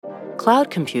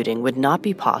cloud computing would not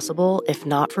be possible if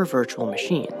not for virtual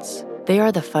machines. They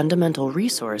are the fundamental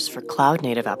resource for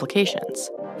cloud-native applications.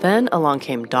 Then along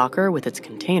came Docker with its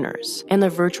containers, and the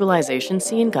virtualization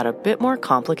scene got a bit more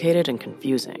complicated and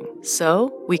confusing.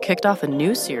 So, we kicked off a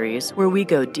new series where we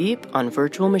go deep on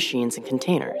virtual machines and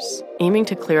containers, aiming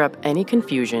to clear up any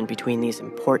confusion between these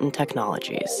important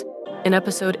technologies. In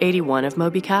episode 81 of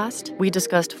MobyCast, we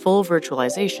discussed full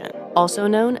virtualization, also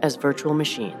known as virtual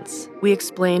machines. We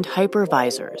explained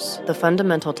hypervisors, the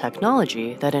fundamental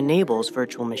technology that enables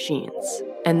virtual machines.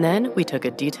 And then we took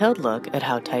a detailed look at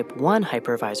how Type 1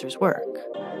 hypervisors work.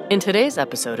 In today's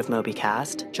episode of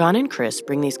MobyCast, John and Chris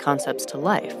bring these concepts to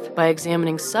life by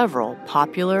examining several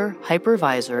popular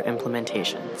hypervisor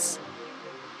implementations.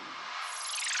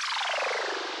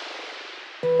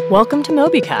 Welcome to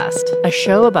MobyCast, a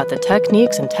show about the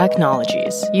techniques and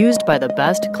technologies used by the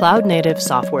best cloud-native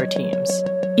software teams.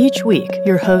 Each week,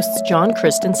 your hosts John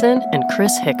Christensen and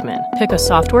Chris Hickman pick a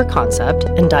software concept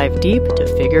and dive deep to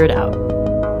figure it out.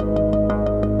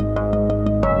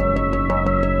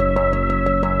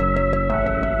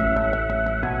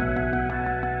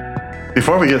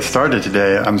 Before we get started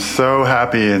today, I'm so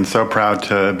happy and so proud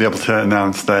to be able to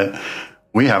announce that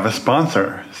we have a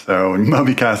sponsor. So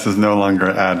MobyCast is no longer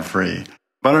ad-free.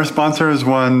 But our sponsor is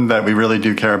one that we really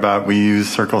do care about. We use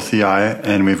Circle CI,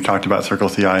 and we've talked about Circle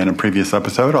CI in a previous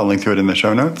episode. I'll link to it in the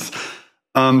show notes.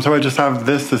 So I just have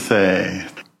this to say.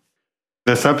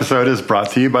 This episode is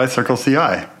brought to you by Circle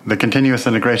CI, the continuous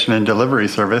integration and delivery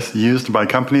service used by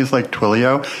companies like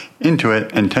Twilio,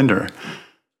 Intuit, and Tinder.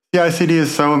 CI/CD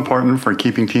is so important for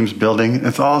keeping teams building.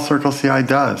 It's all Circle CI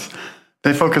does.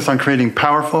 They focus on creating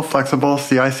powerful, flexible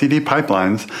CI/CD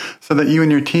pipelines so that you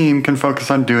and your team can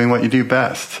focus on doing what you do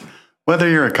best. Whether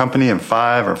you're a company of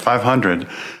 5 or 500,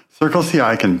 Circle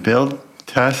CI can build,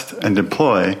 test, and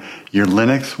deploy your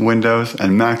Linux, Windows,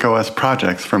 and Mac OS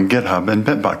projects from GitHub and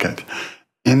Bitbucket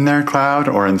in their cloud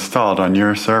or installed on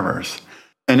your servers.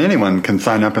 And anyone can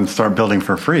sign up and start building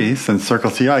for free, since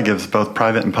Circle CI gives both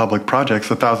private and public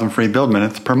projects 1,000 free build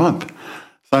minutes per month.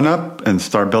 Sign up and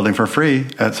start building for free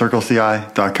at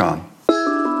circleci.com.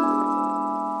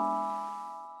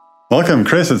 Welcome,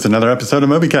 Chris. It's another episode of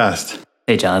MobyCast.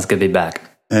 Hey, John. It's good to be back.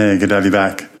 Hey, good to have you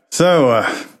back. So,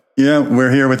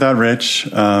 we're here without Rich.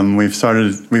 We've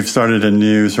started a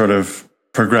new sort of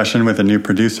progression with a new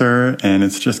producer, and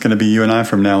it's just going to be you and I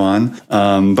from now on.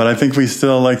 But I think we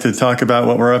still like to talk about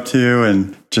what we're up to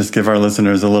and just give our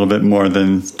listeners a little bit more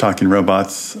than talking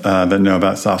robots that know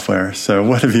about software. So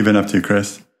what have you been up to,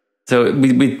 Chris? So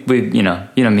we you know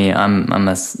me, I'm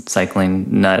a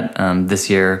cycling nut. This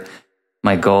year,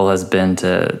 my goal has been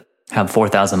to have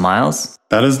 4,000 miles.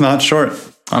 That is not short.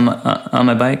 On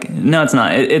my bike? No, it's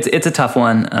not. It's a tough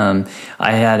one.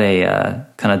 I had a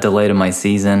kind of delay to my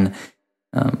season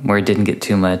where I didn't get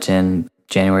too much in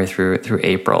January through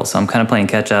April. So I'm kind of playing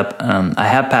catch up. I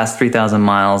have passed 3,000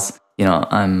 miles.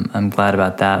 I'm glad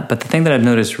about that. But the thing that I've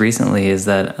noticed recently is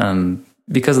that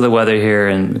because of the weather here,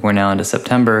 and we're now into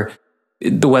September,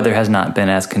 the weather has not been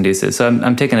as conducive. So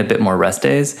I'm taking a bit more rest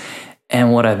days.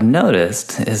 And what I've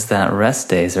noticed is that rest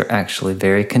days are actually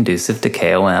very conducive to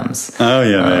KOMs. Oh,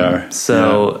 yeah, they are.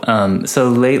 So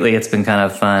lately it's been kind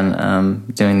of fun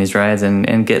doing these rides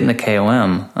and getting a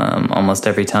KOM almost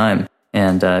every time.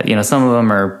 And, some of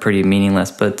them are pretty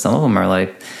meaningless, but some of them are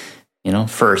like,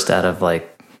 first out of like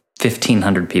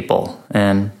 1,500 people.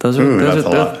 And those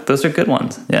are good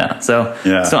ones. Yeah. So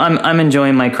I'm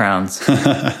enjoying my crowns.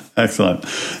 Excellent.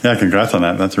 Yeah, congrats on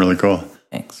that. That's really cool.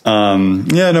 Thanks.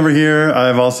 And over here,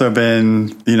 I've also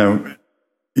been,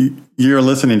 you're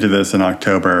listening to this in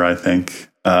October, I think.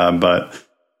 But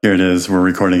here it is. We're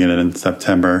recording it in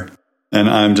September. And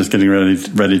I'm just getting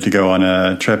ready to go on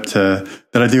a trip that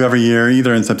I do every year,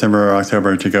 either in September or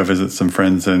October, to go visit some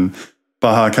friends in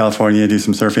Baja California, do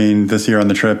some surfing. This year on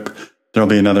the trip, there'll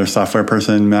be another software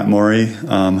person, Matt Morey.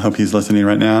 Hope he's listening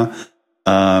right now.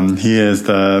 He is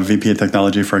the VP of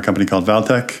technology for a company called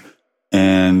Valtech.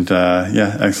 And,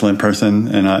 excellent person.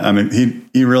 And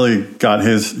he really got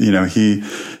his,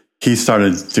 he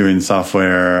started doing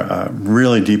software,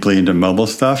 really deeply into mobile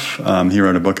stuff. He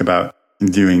wrote a book about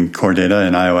doing core data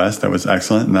in iOS. That was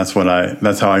excellent. And that's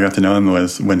how I got to know him,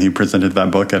 was when he presented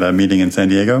that book at a meeting in San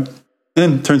Diego.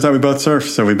 And turns out we both surf.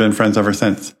 So we've been friends ever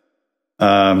since.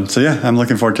 I'm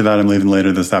looking forward to that. I'm leaving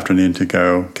later this afternoon to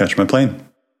go catch my plane.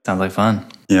 Sounds like fun.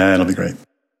 Yeah, it'll be great.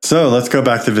 So let's go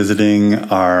back to revisiting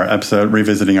our episode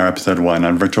 1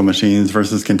 on virtual machines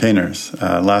versus containers.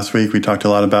 Last week, we talked a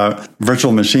lot about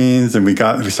virtual machines, and we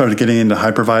started getting into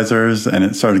hypervisors, and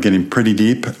it started getting pretty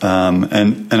deep.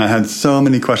 And I had so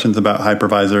many questions about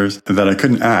hypervisors that I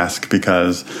couldn't ask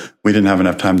because we didn't have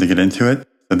enough time to get into it.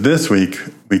 But this week,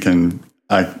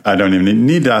 I don't even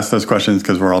need to ask those questions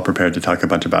because we're all prepared to talk a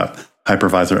bunch about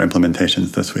hypervisor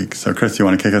implementations this week. So Chris, you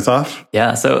want to kick us off?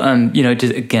 Yeah. So,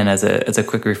 just again, as a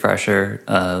quick refresher,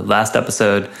 last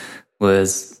episode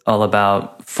was all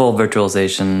about full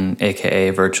virtualization, aka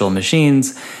virtual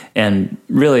machines, and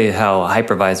really how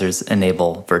hypervisors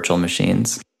enable virtual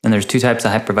machines. And there's two types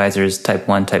of hypervisors: Type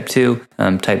 1, Type 2.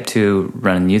 Type 2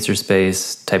 run in user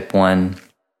space. Type 1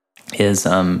 is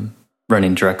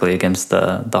running directly against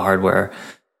the hardware,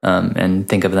 and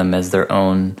think of them as their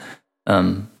own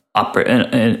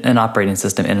an operating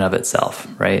system in and of itself,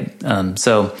 right?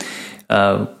 So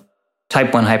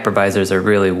Type 1 hypervisors are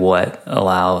really what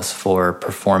allows for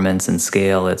performance and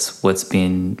scale. It's what's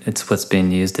being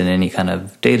used in any kind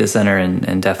of data center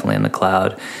and definitely in the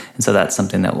cloud. And so that's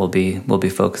something that we'll be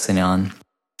focusing on.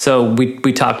 So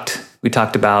we talked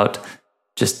about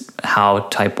just how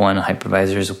Type 1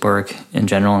 hypervisors work in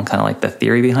general and kind of like the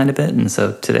theory behind it. And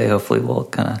so today, hopefully, we'll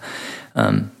kind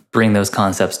of bring those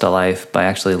concepts to life by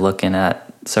actually looking at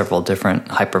several different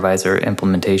hypervisor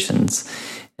implementations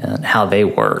and how they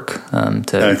work to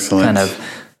Excellent. Kind of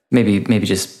maybe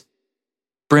just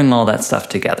bring all that stuff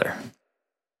together.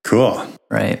 Cool.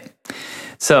 Right.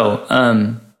 So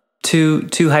two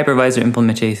hypervisor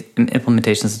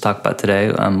implementations to talk about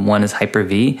today. One is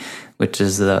Hyper-V, which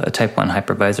is a Type 1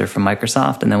 hypervisor from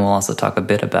Microsoft. And then we'll also talk a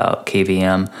bit about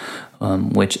KVM,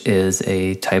 which is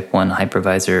a Type 1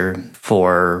 hypervisor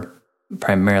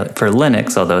primarily for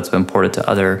Linux, although it's been ported to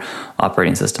other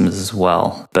operating systems as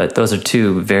well. But those are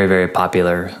two very, very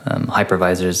popular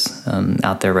hypervisors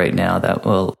out there right now that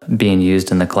will being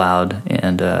used in the cloud,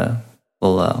 and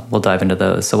we'll dive into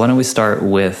those. So why don't we start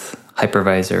with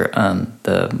hypervisor,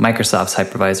 the Microsoft's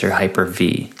hypervisor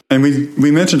Hyper-V. And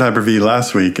we mentioned Hyper-V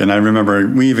last week, and I remember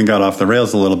we even got off the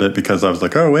rails a little bit because I was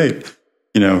like, oh wait,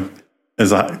 can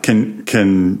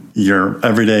your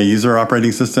everyday user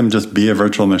operating system just be a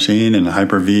virtual machine, and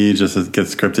Hyper-V just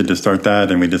gets scripted to start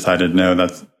that? And we decided no,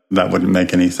 that wouldn't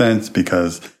make any sense,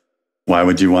 because why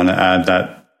would you want to add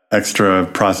that extra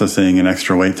processing and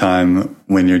extra wait time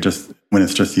when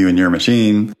it's just you and your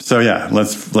machine? So yeah,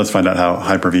 let's find out how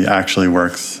Hyper-V actually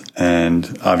works.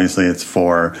 And obviously it's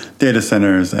for data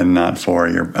centers and not for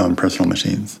your own personal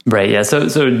machines. Right. Yeah. So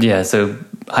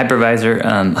hypervisor,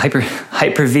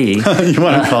 Hyper-V. You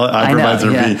want to call it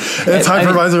hypervisor V. It's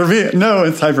hypervisor V. No,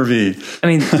 it's Hyper-V. I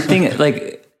mean,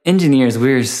 like engineers,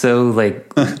 we're so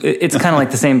like, it's kind of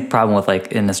like the same problem with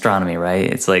like in astronomy,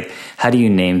 right? It's like, how do you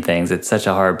name things? It's such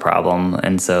a hard problem.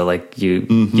 And so like you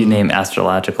name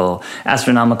astronomical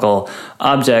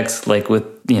objects like with,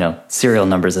 serial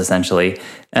numbers essentially.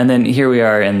 And then here we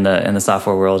are in the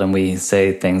software world, and we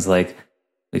say things like,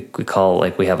 we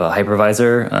have a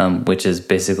hypervisor, which is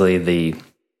basically the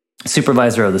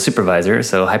supervisor of the supervisor.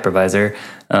 So hypervisor,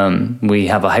 we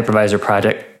have a hypervisor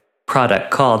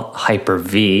product called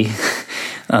Hyper-V,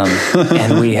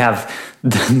 and we have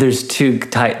there's two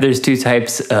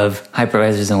types of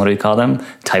hypervisors, and what do we call them?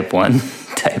 Type 1,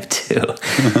 Type 2,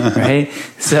 right?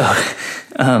 So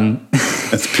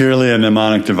it's purely a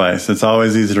mnemonic device. It's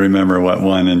always easy to remember what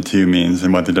 1 and 2 means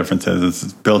and what the difference is.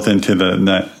 It's built into the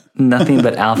net. Nothing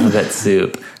but alphabet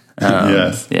soup.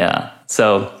 Yes. Yeah.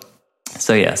 So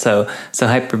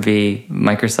Hyper-V,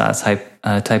 Microsoft's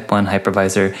Type 1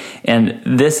 hypervisor, and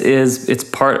it's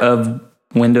part of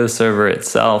Windows Server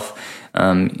itself.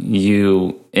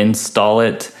 You install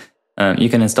it. You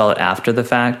can install it after the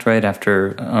fact, right?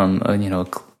 After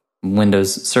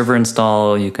Windows Server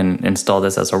install, you can install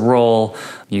this as a role.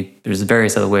 There's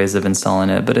various other ways of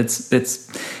installing it, but it's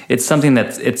something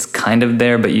that's it's kind of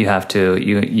there, but you have to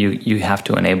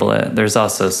enable it. There's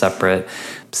also separate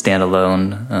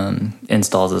standalone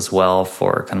installs as well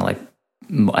for kind of like,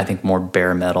 I think, more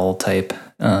bare metal type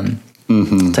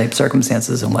type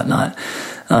circumstances and whatnot.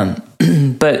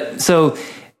 But so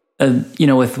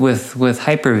with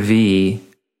Hyper-V,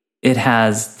 it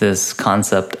has this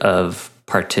concept of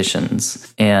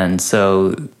partitions. And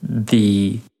so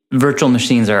the virtual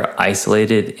machines are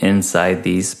isolated inside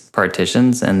these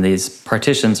partitions, and these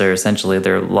partitions are essentially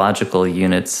their logical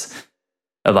units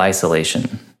of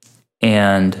isolation.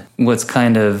 And what's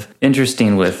kind of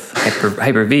interesting with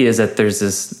Hyper-V is that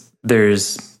there's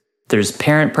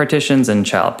parent partitions and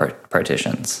child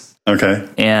partitions. Okay.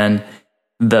 And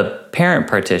the parent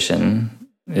partition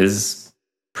is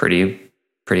pretty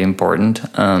pretty important,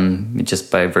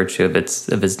 just by virtue of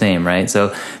its name, right?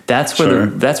 So that's where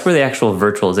that's where the actual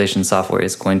virtualization software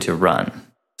is going to run.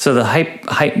 So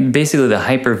basically the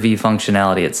Hyper-V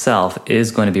functionality itself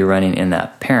is going to be running in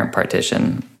that parent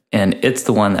partition, and it's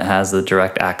the one that has the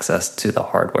direct access to the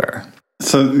hardware.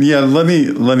 So yeah, let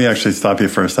me actually stop you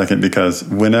for a second, because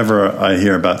whenever I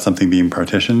hear about something being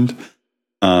partitioned,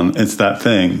 it's that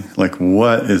thing. Like,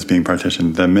 what is being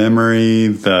partitioned? The memory,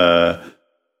 the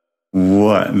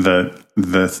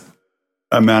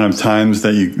amount of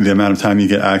time you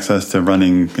get access to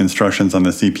running instructions on the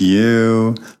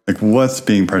CPU. Like, what's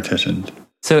being partitioned?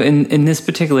 So in this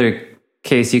particular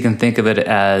case, you can think of it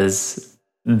as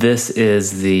this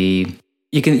is the.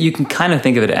 You can kind of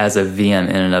think of it as a VM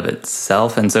in and of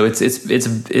itself, and so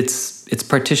it's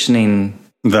partitioning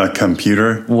the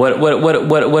computer. What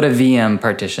a VM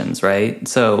partitions, right?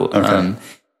 So, okay.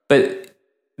 But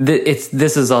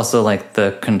this is also like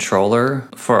the controller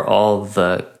for all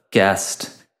the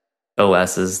guest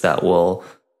OSs that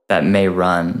may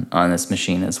run on this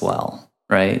machine as well,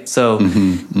 right? So,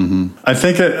 I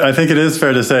think it is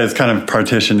fair to say it's kind of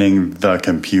partitioning the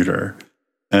computer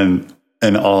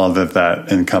and all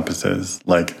that encompasses.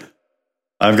 Like,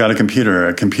 I've got a computer.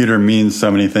 A computer means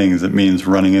so many things. It means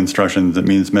running instructions. It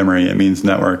means memory. It means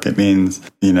network. It means,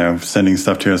 sending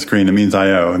stuff to a screen. It means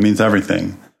I/O. It means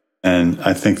everything. And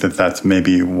I think that's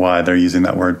maybe why they're using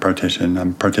that word partition.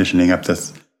 I'm partitioning up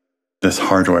this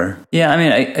hardware. Yeah,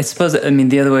 I suppose,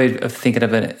 the other way of thinking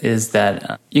of it is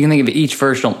that you can think of each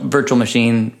virtual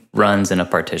machine runs in a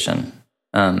partition.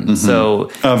 So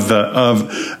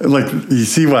you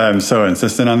see why I'm so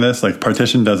insistent on this? Like,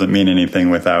 partition doesn't mean anything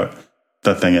without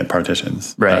the thing it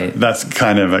partitions. Right. That's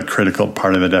kind of a critical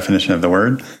part of the definition of the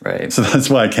word. Right. So that's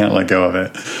why I can't let go of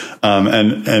it.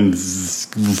 And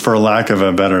for lack of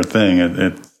a better thing,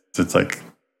 it's like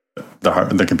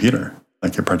the computer.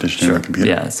 Like, you're partitioning the computer.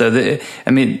 Yeah. So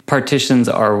partitions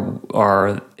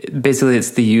are basically,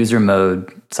 it's the user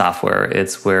mode software.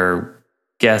 It's where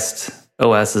guest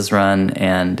OSs run,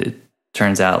 and it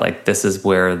turns out like this is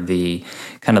where the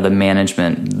kind of the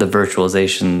management, the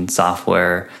virtualization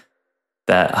software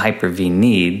that Hyper-V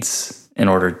needs in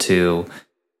order to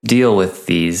deal with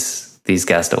these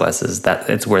guest OSs, that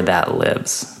it's where that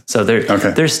lives. So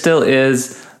there still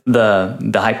is the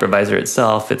hypervisor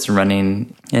itself. It's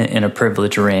running in a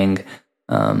privilege ring,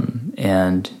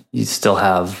 and you still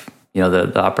have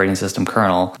the operating system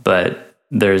kernel, but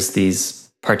there's these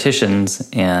partitions,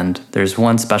 and there's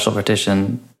one special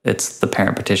partition. It's the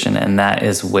parent partition, and that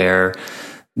is where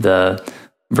the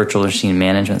virtual machine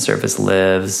management service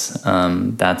lives.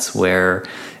 That's where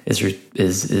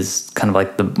is kind of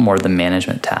like the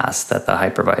management tasks that the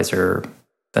hypervisor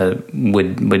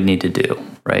would need to do,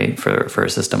 right, for a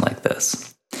system like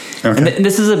this. Okay. And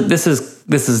this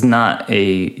is not a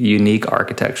unique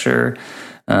architecture.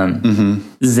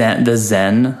 The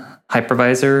Zen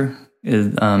hypervisor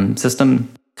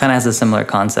system kind of has a similar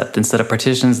concept. Instead of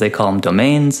partitions, they call them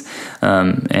domains,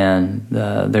 and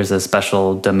there's a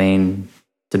special domain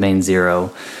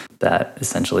 0 that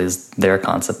essentially is their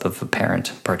concept of a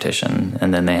parent partition.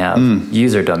 And then they have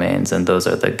user domains, and those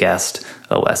are the guest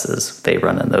OSs. They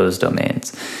run in those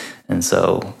domains. And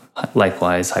so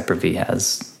likewise, Hyper-V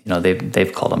has,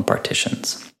 they've called them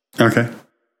partitions. Okay.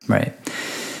 Right.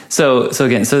 So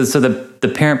again,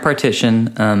 the parent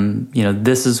partition,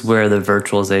 this is where the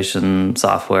virtualization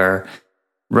software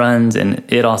runs, and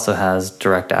it also has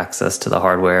direct access to the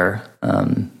hardware.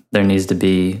 There needs to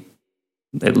be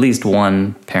at least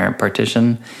one parent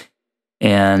partition,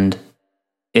 and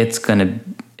it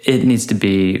needs to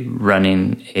be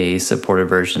running a supported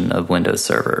version of Windows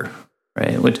Server,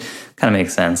 right? Which kind of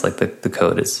makes sense. Like the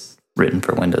code is written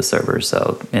for Windows Server,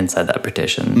 so inside that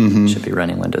partition should be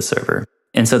running Windows Server.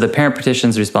 And so the parent partition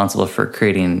is responsible for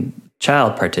creating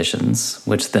child partitions,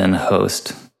 which then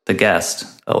host the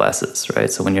guest OSs, right?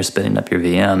 So when you're spinning up your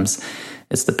VMs,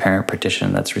 it's the parent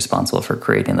partition that's responsible for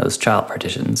creating those child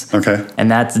partitions. Okay. And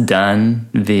that's done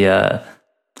via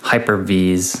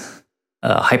Hyper-V's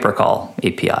HyperCall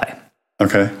API.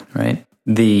 Okay. Right?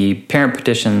 The parent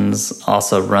partitions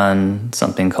also run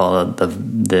something called the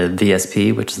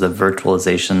VSP, which is the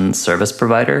Virtualization Service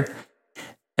Provider.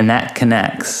 And that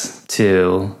connects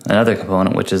to another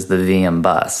component, which is the VM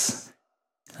bus.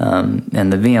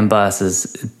 And the VM bus is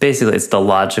basically, it's the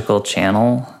logical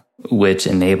channel which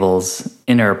enables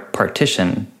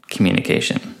inter-partition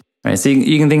communication. Right? So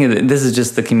you can think of it, this is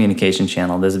just the communication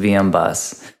channel, this VM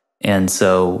bus. And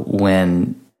so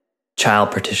when child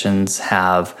partitions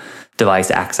have device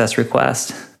access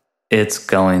requests, it's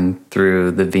going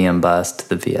through the VM bus to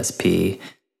the VSP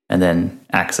and then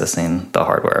accessing the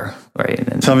hardware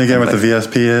right? Tell me again what the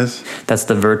VSP is. That's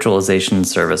the virtualization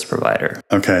service provider.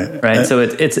 Okay. Right. So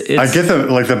it's I get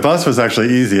the bus was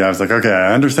actually easy. I was like, okay,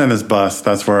 I understand this bus.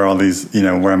 That's where all these,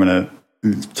 where I'm going to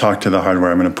talk to the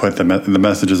hardware. I'm going to put the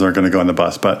messages are going to go in the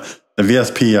bus. But the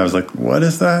VSP, I was like, what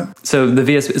is that? So the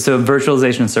VSP, so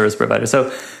virtualization service provider.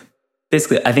 So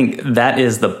basically, I think that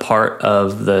is the part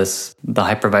of the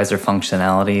hypervisor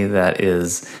functionality that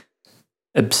is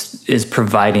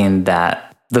providing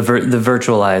that the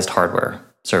virtualized hardware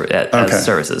as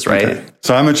services, right? Okay.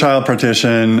 So I'm a child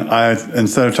partition.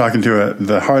 Instead of talking to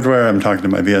the hardware, I'm talking to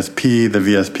my VSP. The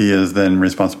VSP is then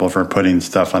responsible for putting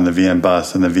stuff on the VM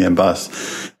bus, and the VM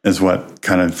bus is what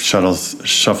kind of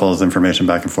shuffles information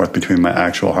back and forth between my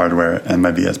actual hardware and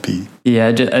my VSP.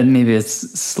 Yeah, maybe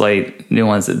it's slight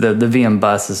nuance. The VM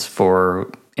bus is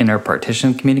for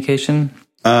inter-partition communication.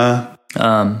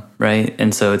 Right.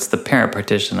 And so it's the parent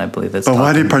partition, I believe. But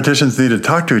why do partitions need to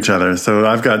talk to each other? So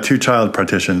I've got two child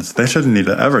partitions. They shouldn't need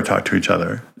to ever talk to each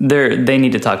other. They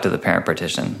need to talk to the parent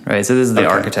partition, right? So this is the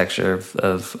architecture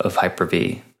of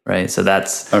Hyper-V, right? So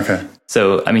that's okay.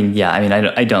 So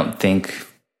I don't think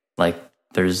like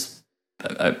there's.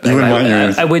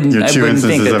 I wouldn't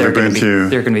think that they're going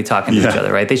to be talking to each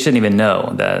other, right? They shouldn't even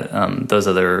know that those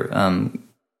other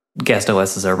guest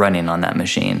OSs are running on that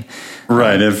machine.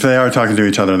 Right. If they are talking to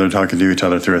each other, they're talking to each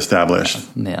other through established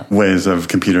ways of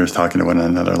computers talking to one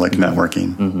another, like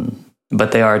networking. Mm-hmm.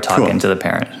 But they are talking to the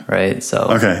parent, right? So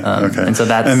okay. And so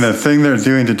and the thing they're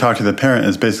doing to talk to the parent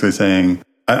is basically saying,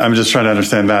 I'm just trying to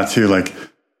understand that too. Like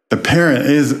the parent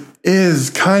is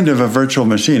kind of a virtual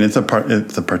machine. It's a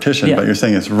partition, but you're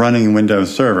saying it's running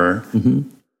Windows Server,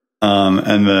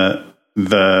 and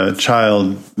the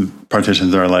child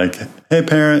partitions are like, hey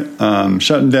parent,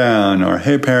 shutting down, or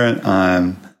hey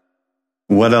parent,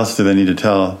 what else do they need to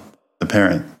tell the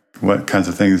parent? What kinds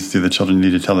of things do the children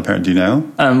need to tell the parent? Do you know?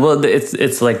 Well,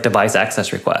 it's like device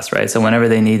access requests, right? So whenever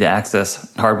they need to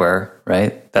access hardware,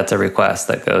 right, that's a request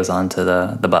that goes onto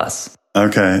the bus.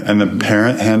 Okay, and the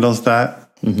parent handles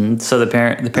that? Mm-hmm. So the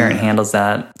parent handles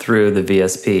that through the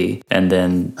VSP, and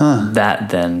then that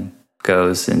then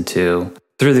goes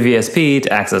through the VSP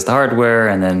to access the hardware,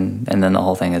 and then the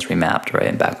whole thing is remapped,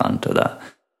 right, back onto the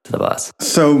bus.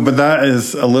 So, but that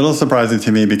is a little surprising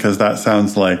to me because that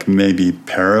sounds like maybe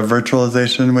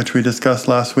para-virtualization, which we discussed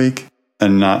last week,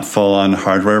 and not full-on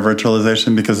hardware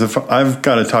virtualization. Because if I've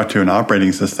got to talk to an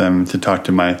operating system to talk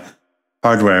to my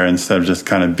hardware instead of just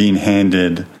kind of being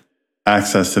handed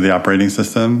access to the operating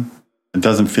system, it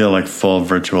doesn't feel like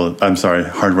hardware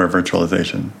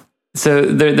virtualization. So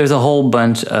there's a whole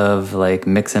bunch of like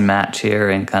mix and match here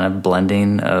and kind of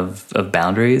blending of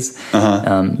boundaries.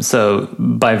 So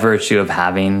by virtue of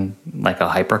having like a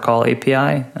hypercall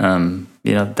API,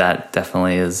 that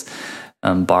definitely is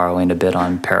borrowing a bit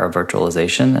on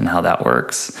para-virtualization and how that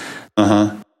works.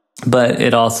 But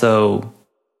it also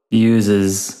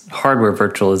uses hardware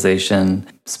virtualization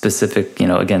specific,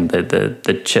 again,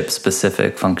 the chip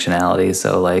specific functionality.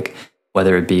 So like,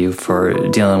 whether it be for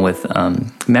dealing with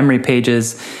memory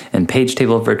pages and page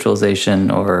table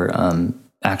virtualization or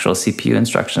actual CPU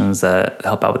instructions that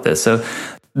help out with this. So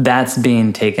that's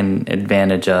being taken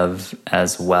advantage of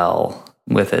as well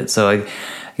with it. So I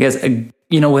guess,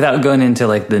 without going into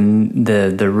like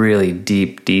the really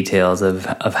deep details of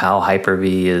how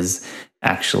Hyper-V is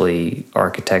actually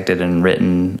architected and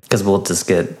written, because we'll just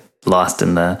get lost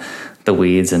in the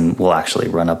weeds and we'll actually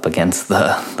run up against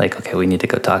we need to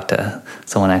go talk to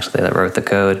someone actually that wrote the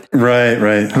code. Right.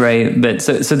 But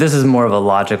so this is more of a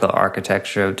logical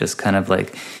architecture of just kind of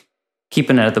like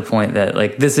keeping it at the point that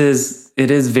like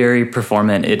it is very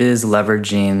performant. It is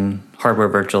leveraging hardware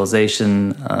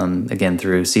virtualization, again,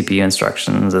 through CPU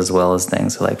instructions, as well as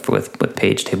things like with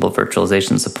page table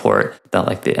virtualization support that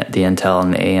like the Intel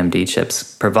and the AMD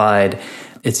chips provide.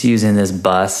 It's using this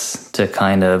bus to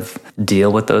kind of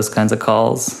deal with those kinds of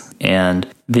calls, and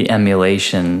the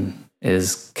emulation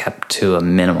is kept to a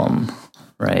minimum,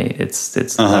 right? It's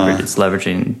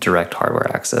leveraging direct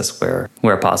hardware access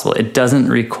where possible. It doesn't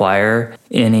require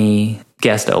any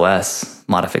guest OS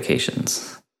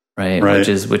modifications, right? Which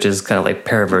is kind of like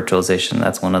para-virtualization.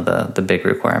 That's one of the big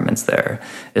requirements there,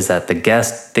 is that the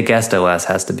guest OS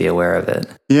has to be aware of it.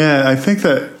 Yeah, I think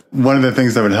that one of the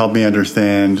things that would help me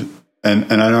understand,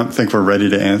 and I don't think we're ready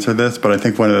to answer this, but I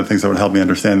think one of the things that would help me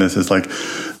understand this is like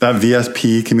that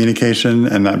VSP communication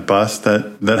and that bus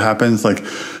that happens. Like,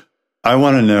 I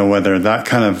want to know whether that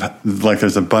kind of like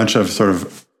there's a bunch of sort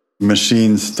of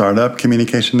machine startup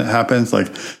communication that happens. Like,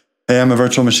 hey, I'm a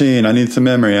virtual machine. I need some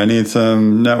memory. I need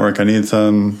some network. I need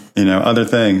some, other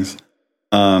things.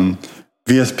 VSP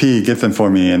VSP, get them for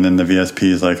me. And then the VSP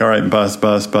is like, all right, bus,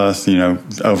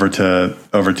 over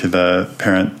to the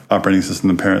parent operating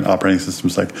system. The parent operating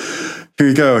system's like, here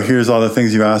you go. Here's all the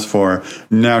things you asked for.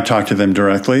 Now talk to them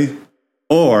directly.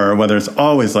 Or whether it's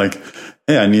always like,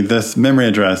 hey, I need this memory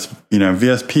address,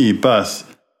 VSP, bus.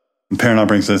 And parent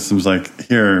operating system's like,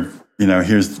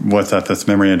 here's what's at this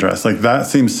memory address. Like that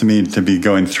seems to me to be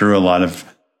going through a lot of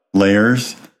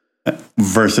layers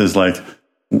versus like,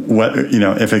 what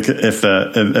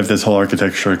if this whole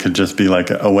architecture could just be like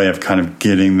a way of kind of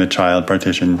getting the child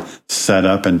partition set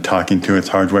up and talking to its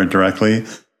hardware directly,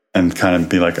 and kind of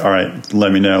be like, all right,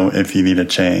 let me know if you need a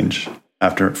change.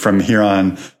 From here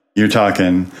on, you're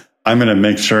talking. I'm going to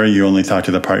make sure you only talk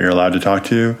to the part you're allowed to talk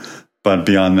to, but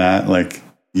beyond that, like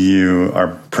you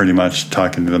are pretty much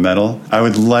talking to the metal. I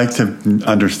would like to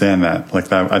understand that, like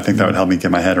that. I think that would help me get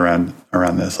my head around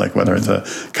this, like whether it's a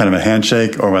kind of a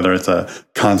handshake or whether it's a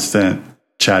constant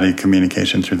chatty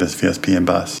communication through this VSP and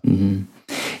bus. Mm-hmm.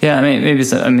 Yeah, I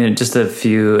mean, just a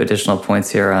few additional points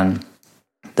here on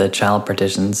the child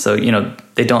partitions. So,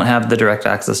 they don't have the direct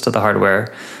access to the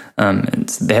hardware.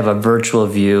 They have a virtual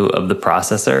view of the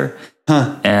processor,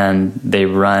 and they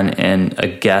run in a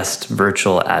guest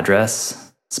virtual address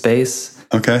space,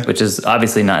 which is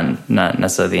obviously not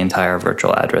necessarily the entire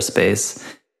virtual address space.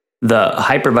 The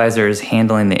hypervisor is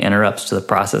handling the interrupts to the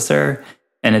processor,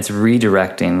 and it's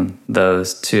redirecting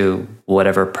those to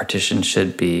whatever partition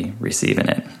should be receiving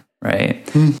it, right?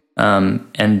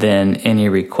 And then any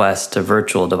requests to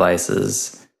virtual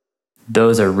devices,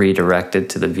 those are redirected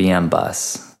to the VM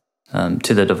bus,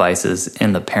 to the devices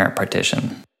in the parent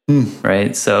partition.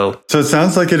 Right. So it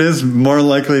sounds like it is more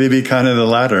likely to be kind of the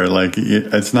latter. Like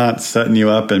it's not setting you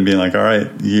up and being like, all right,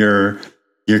 you're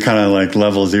kind of like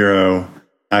level 0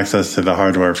 access to the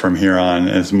hardware from here on.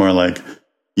 It's more like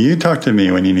you talk to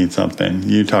me when you need something.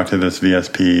 You talk to this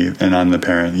VSP, and I'm the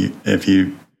parent.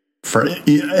 For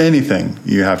anything,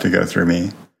 you have to go through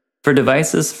me. For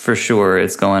devices, for sure,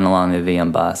 it's going along the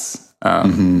VM bus.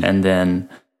 And then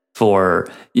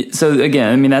so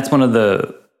again, I mean, that's one of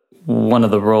the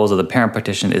roles of the parent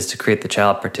partition is to create the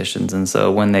child partitions. And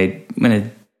so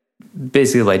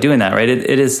basically by doing that, right,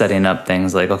 it is setting up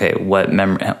things like, okay,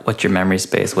 what's your memory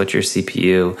space, what's your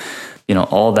CPU,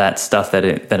 all that stuff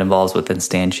that involves with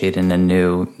instantiating a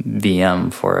new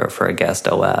VM for a guest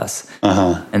OS.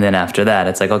 And then after that,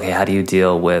 it's like, okay, how do you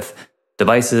deal with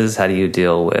devices? How do you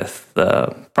deal with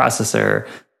the processor?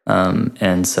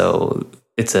 And so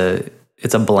it's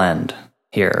a blend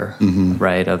here,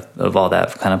 right, of all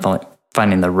that, kind of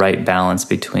finding the right balance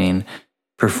between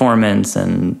performance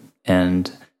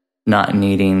and not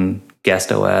needing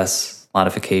guest OS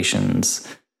modifications.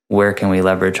 Where can we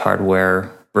leverage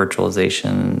hardware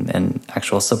virtualization and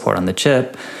actual support on the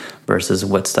chip versus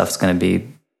what stuff's going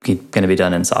to be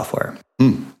done in software?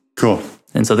 Cool.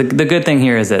 And so the good thing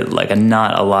here is that like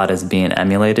not a lot is being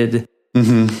emulated.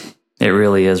 It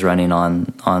really is running on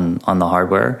the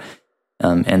hardware.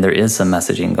 And there is some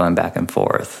messaging going back and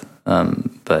forth.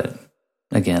 But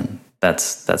again,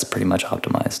 that's pretty much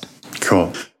optimized.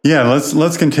 Cool. Yeah,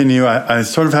 let's continue. I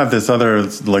sort of have this other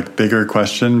like bigger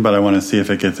question, but I want to see if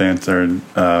it gets answered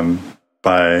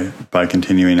by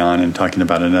continuing on and talking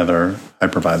about another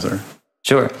hypervisor.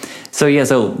 Sure. So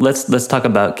let's talk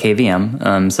about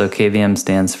KVM. So KVM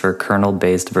stands for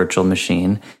kernel-based virtual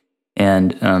machine.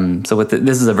 And so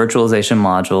this is a virtualization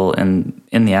module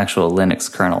in the actual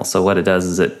Linux kernel. So what it does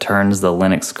is it turns the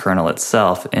Linux kernel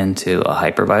itself into a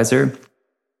hypervisor.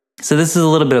 So this is a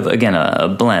little bit of, again, a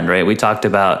blend, right? We talked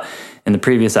about in the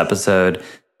previous episode,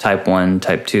 type 1,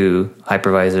 type 2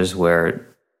 hypervisors, where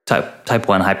type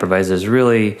 1 hypervisors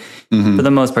really, for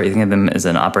the most part, you think of them as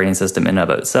an operating system in and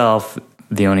of itself.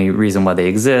 The only reason why they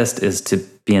exist is to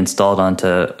be installed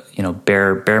onto,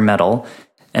 bare metal,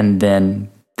 and then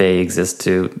they exist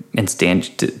to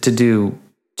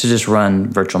just run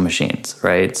virtual machines,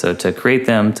 right? So to create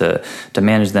them, to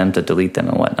manage them, to delete them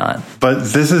and whatnot. But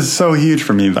this is so huge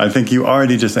for me. I think you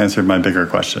already just answered my bigger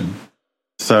question.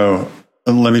 So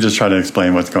let me just try to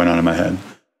explain what's going on in my head.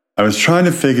 I was trying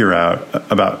to figure out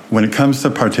about when it comes to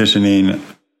partitioning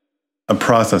a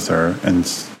processor and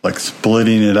like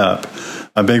splitting it up.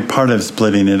 A big part of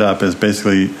splitting it up is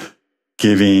basically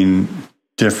giving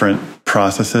different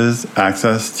processes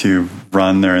access to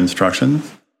run their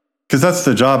instructions. Because that's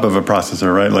the job of a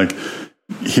processor, right? Like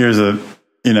here's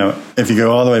if you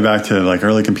go all the way back to like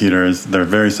early computers, they're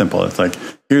very simple. It's like,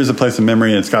 here's a place of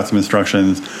memory, it's got some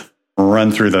instructions,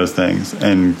 run through those things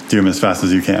and do them as fast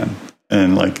as you can.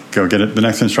 and like go get it, the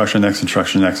next instruction, next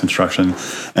instruction, next instruction.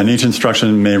 And each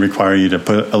instruction may require you to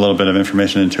put a little bit of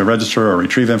information into a register or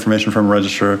retrieve information from a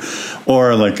register,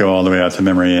 or like go all the way out to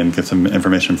memory and get some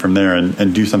information from there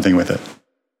and do something with it.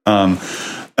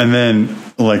 And then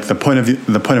like the point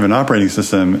of an operating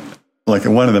system, like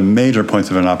one of the major points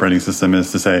of an operating system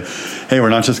is to say, hey, we're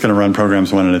not just going to run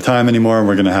programs one at a time anymore.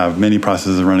 We're going to have many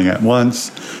processes running at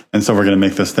once. And so we're going to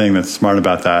make this thing that's smart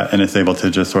about that. And it's able to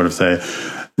just sort of say,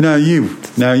 now you,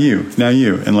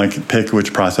 and like pick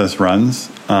which process runs,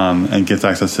 and gets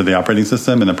access to the operating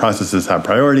system. And the processes have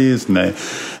priorities, and they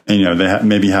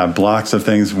maybe have blocks of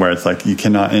things where it's like, you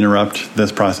cannot interrupt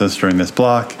this process during this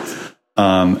block.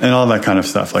 And all that kind of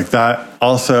stuff like that.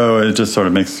 Also, it just sort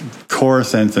of makes core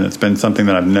sense, and it's been something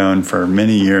that I've known for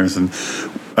many years. And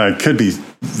there could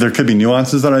be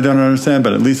nuances that I don't understand,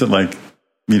 but at least it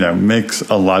makes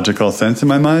a logical sense in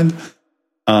my mind.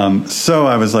 So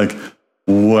I was like,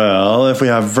 well, if we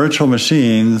have virtual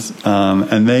machines,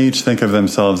 and they each think of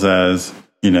themselves as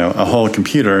a whole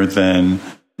computer, then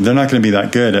they're not going to be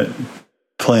that good at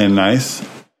playing nice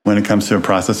when it comes to a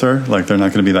processor. Like they're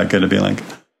not going to be that good at being like,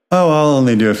 oh, I'll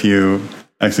only do a few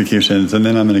executions, and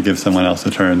then I'm going to give someone else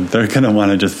a turn. They're going to want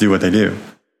to just do what they do,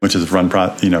 which is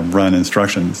run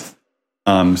instructions.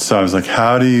 So I was like,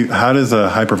 how does a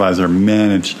hypervisor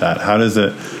manage that? How does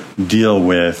it deal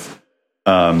with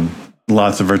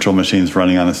lots of virtual machines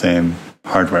running on the same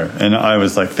hardware? And I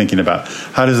was like thinking about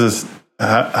how does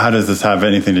this have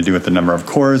anything to do with the number of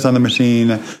cores on the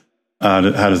machine? How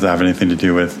does that have anything to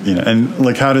do with and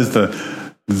like how does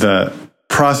the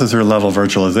processor level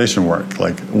virtualization work?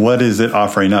 Like, what is it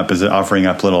offering up? Is it offering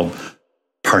up little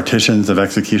partitions of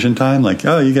execution time? Like,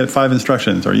 oh, you get 5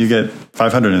 instructions, or you get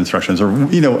 500 instructions, or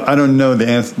I don't know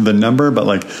the number, but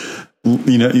like,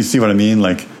 you see what I mean?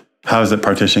 Like, how is it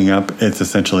partitioning up? It's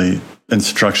essentially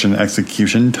instruction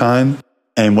execution time.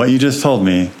 And what you just told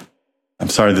me, I'm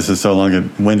sorry this is so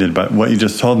long-winded, but what you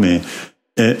just told me,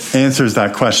 it answers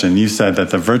that question. You said that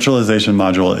the virtualization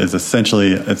module is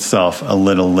essentially itself a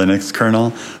little Linux kernel,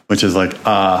 which is like,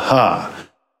 aha,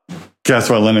 guess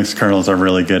what Linux kernels are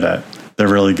really good at? They're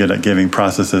really good at giving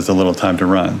processes a little time to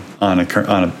run on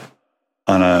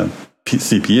a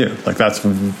CPU. Like that's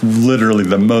literally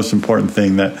the most important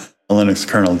thing that a Linux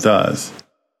kernel does.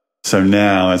 So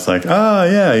now it's like, oh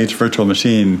yeah, each virtual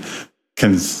machine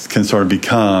can sort of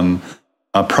become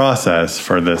a process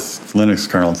for this Linux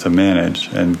kernel to manage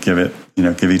and give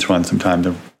each one some time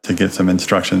to get some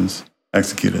instructions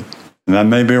executed. And that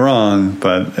may be wrong,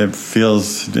 but it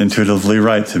feels intuitively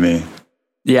right to me.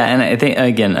 Yeah, and I think,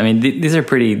 again, I mean, these are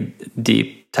pretty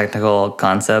deep technical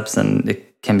concepts, and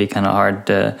it can be kind of hard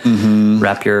to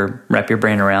wrap your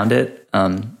brain around it.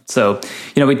 So,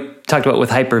 we talked about with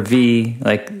Hyper-V,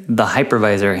 like the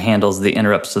hypervisor handles the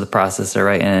interrupts to the processor,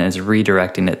 right? And it's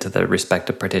redirecting it to the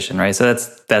respective partition, right? So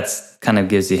that's kind of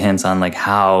gives you hints on like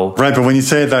how... Right, but when you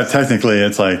say it that technically,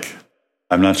 it's like,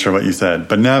 I'm not sure what you said.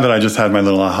 But now that I just had my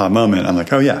little aha moment, I'm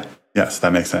like, oh yeah, yes,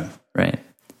 that makes sense. Right.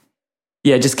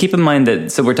 Yeah, just keep in mind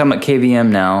that, so we're talking about KVM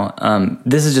now.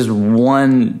 This is just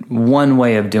one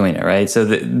way of doing it, right? So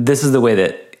this is the way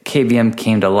that KVM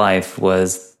came to life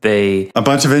was a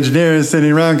bunch of engineers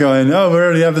sitting around going, oh, we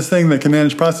already have this thing that can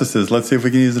manage processes. Let's see if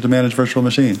we can use it to manage virtual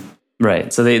machine.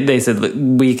 Right. So they said,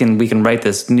 we can write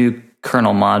this new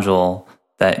kernel module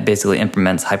that basically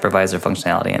implements hypervisor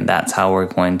functionality, and that's how we're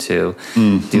going to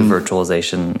do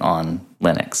virtualization on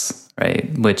Linux,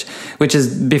 right? Which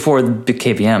is, before the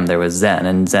KVM, there was Zen,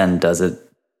 and Zen does it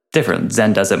different.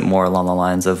 Zen does it more along the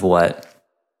lines of what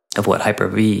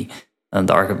Hyper-V,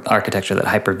 the architecture that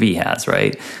Hyper-V has,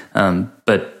 right?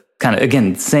 But kind of,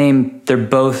 again, same, they're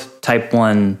both type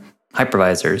 1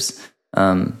 hypervisors.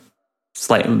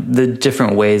 The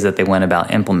different ways that they went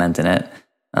about implementing it.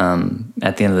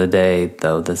 At the end of the day,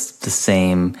 though, the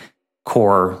same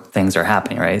core things are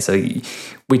happening, right? So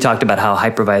we talked about how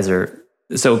hypervisor,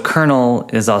 so kernel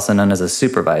is also known as a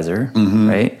supervisor,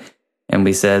 right? And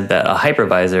we said that a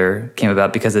hypervisor came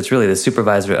about because it's really the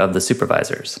supervisor of the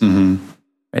supervisors,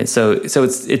 right? So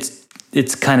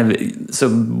it's kind of, so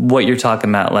what you're talking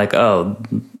about, like, oh,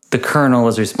 the kernel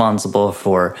is responsible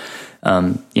for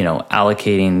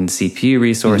allocating CPU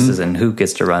resources and who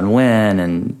gets to run when,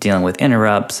 and dealing with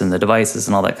interrupts and the devices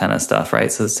and all that kind of stuff,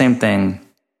 right? So the same thing,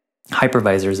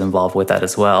 hypervisors involved with that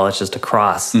as well. It's just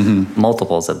across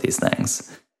multiples of these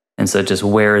things. And so just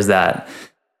where is that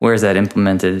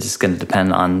implemented is just going to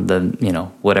depend on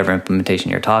the, whatever implementation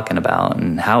you're talking about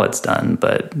and how it's done.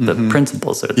 But the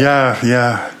principles are there.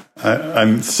 Yeah.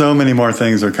 I'm so many more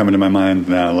things are coming to my mind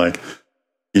now. Like,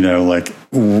 like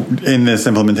in this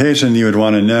implementation, you would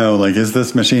want to know, like, is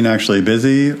this machine actually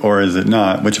busy or is it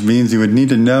not? Which means you would need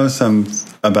to know some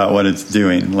about what it's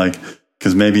doing, like,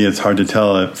 because maybe it's hard to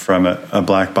tell it from a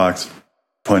black box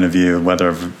point of view, whether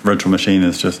a virtual machine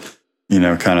is just,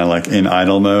 kind of like in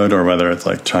idle mode or whether it's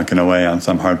like chunking away on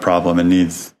some hard problem and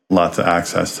needs lots of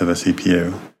access to the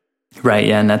CPU. Right.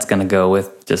 Yeah. And that's going to go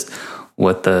with just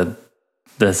what the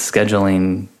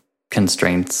scheduling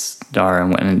constraints are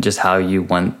and just how you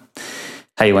want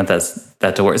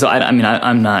that to work. So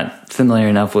I'm not familiar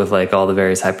enough with like all the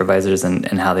various hypervisors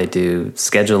and how they do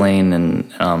scheduling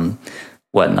and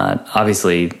whatnot.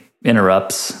 Obviously,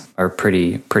 interrupts are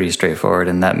pretty straightforward,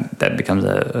 and that becomes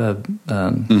a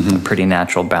pretty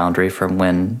natural boundary from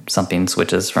when something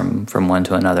switches from one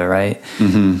to another, right?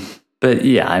 Mm-hmm. But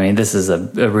yeah, this is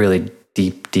a really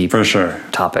deep for sure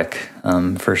topic,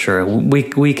 for sure.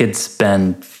 We could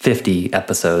spend 50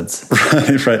 episodes.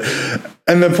 Right.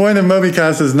 And the point of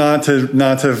MobyCast is not to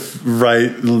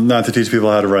teach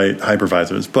people how to write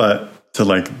hypervisors, but to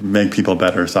like make people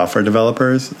better software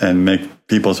developers and make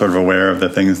people sort of aware of the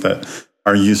things that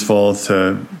are useful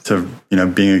to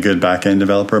being a good back-end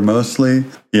developer mostly.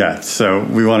 Yeah, so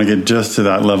we want to get just to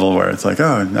that level where it's like,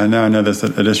 oh, now I know this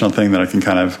additional thing that I can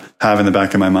kind of have in the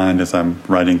back of my mind as I'm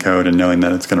writing code and knowing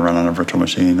that it's going to run on a virtual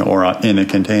machine or in a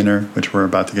container, which we're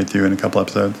about to get to in a couple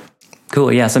episodes.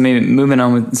 Cool, yeah, so maybe moving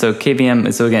on with, so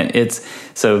KVM, so again,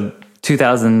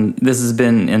 2000, this has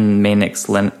been in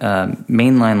mainline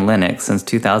Linux since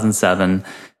 2007,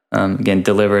 again,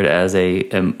 delivered as a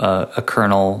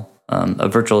kernel, a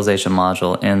virtualization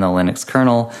module in the Linux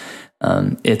kernel.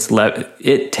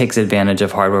 It takes advantage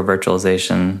of hardware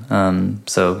virtualization,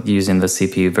 so using the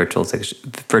CPU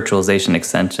virtualization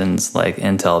extensions like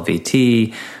Intel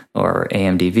VT or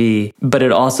AMD-V, but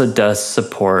it also does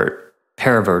support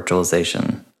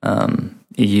paravirtualization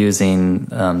using,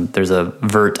 there's a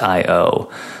VirtIO,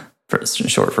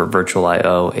 short for Virtual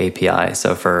I/O API.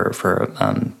 So for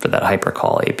that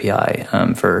hypercall API,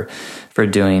 for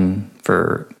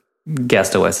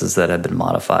guest OSs that have been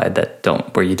modified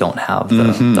where you don't have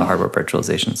the hardware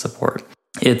virtualization support.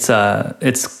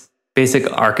 Its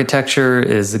basic architecture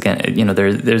is, again,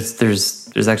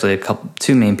 there's actually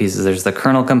two main pieces. There's the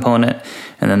kernel component,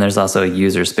 and then there's also a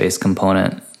user space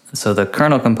component. So the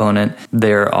kernel component,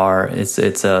 there's a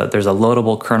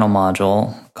loadable kernel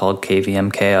module called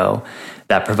KVM-KO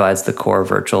that provides the core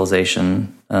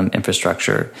virtualization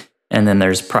infrastructure. And then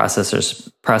there's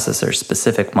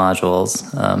processor-specific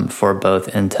modules for both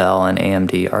Intel and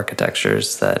AMD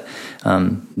architectures that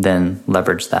then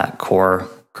leverage that core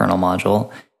kernel module.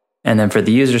 And then for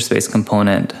the user space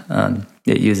component,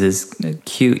 it uses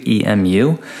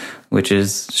QEMU, which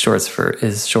is short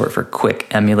for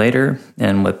Quick Emulator.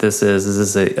 And what this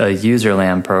is a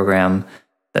userland program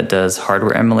that does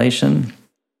hardware emulation,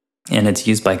 and it's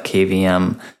used by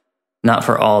KVM. Not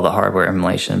for all the hardware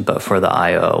emulation, but for the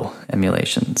I/O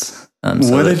emulations.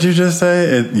 What did you just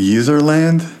say?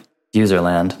 Userland?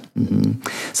 Userland. Mm-hmm.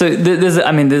 So this is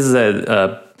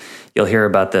you'll hear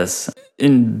about this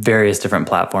in various different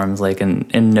platforms. Like in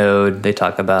Node, they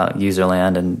talk about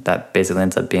Userland, and that basically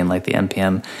ends up being like the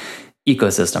NPM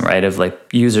ecosystem, right? Of like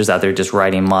users out there just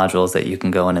writing modules that you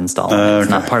can go and install. It's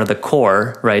not part of the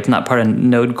core, right? It's not part of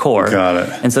Node core. Got it.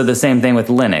 And so the same thing with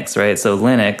Linux, right? So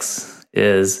Linux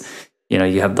is,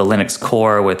 you have the Linux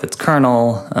core with its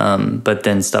kernel, but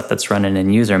then stuff that's running in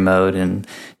user mode and,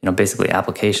 basically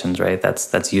applications, right?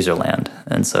 That's userland.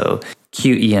 And so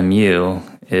QEMU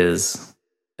is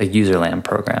a userland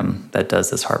program that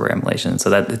does this hardware emulation. So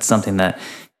that it's something that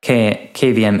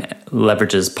KVM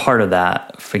leverages part of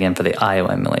that, for the I/O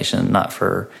emulation,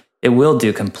 it will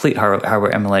do complete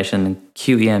hardware emulation.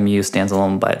 QEMU stands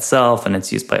alone by itself, and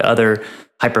it's used by other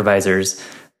hypervisors.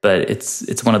 But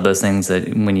it's one of those things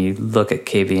that when you look at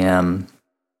KVM,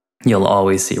 you'll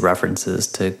always see references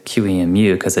to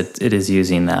QEMU because it is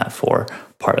using that for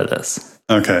part of this.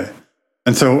 Okay.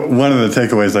 And so one of the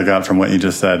takeaways I got from what you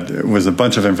just said was a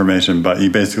bunch of information, but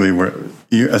you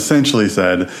essentially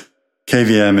said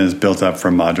KVM is built up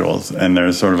from modules, and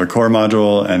there's sort of a core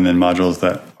module and then modules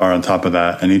that are on top of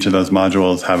that. And each of those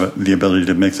modules have the ability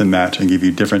to mix and match and give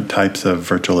you different types of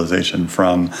virtualization,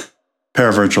 from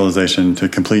paravirtualization to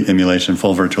complete emulation,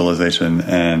 full virtualization,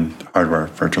 and hardware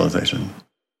virtualization.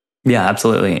 Yeah,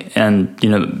 absolutely. And,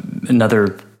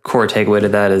 another core takeaway to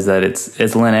that is that it's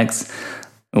Linux.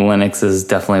 Linux is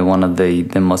definitely one of the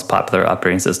most popular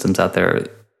operating systems out there,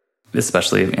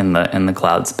 especially in the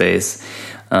cloud space.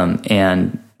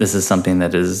 And this is something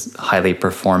that is highly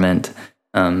performant.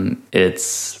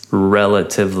 It's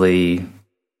relatively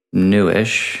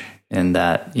newish. in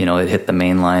that, it hit the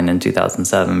main line in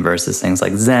 2007 versus things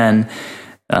like Zen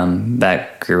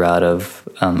that grew out of,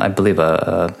 I believe,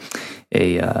 an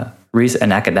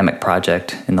academic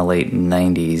project in the late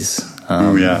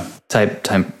 90s type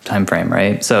time frame,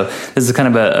 right? So this is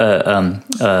kind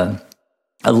of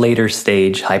a later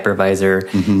stage hypervisor.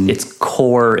 It's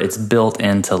core, it's built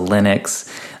into Linux.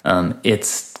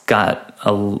 It's got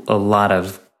a lot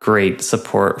of great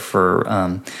support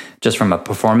for just from a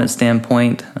performance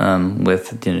standpoint,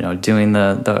 with doing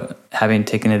the having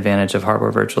taken advantage of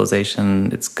hardware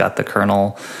virtualization. It's got the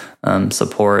kernel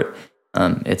support.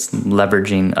 It's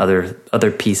leveraging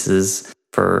other pieces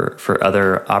for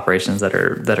other operations that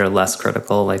are less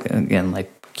critical, like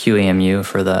QEMU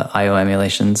for the I/O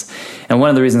emulations. And one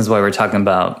of the reasons why we're talking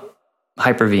about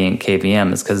Hyper-V and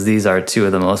KVM is because these are two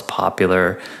of the most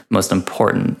popular, most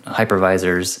important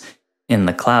hypervisors in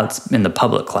the clouds, in the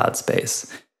public cloud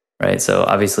space, right? So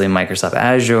obviously Microsoft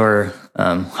Azure,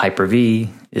 Hyper-V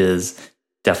is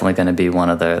definitely going to be one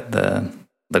of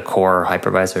the core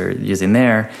hypervisor using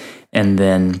there. And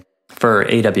then for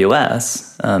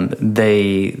AWS,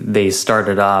 they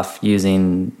started off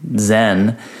using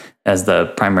Zen as the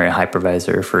primary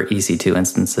hypervisor for EC2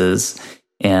 instances,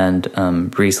 and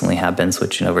recently have been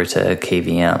switching over to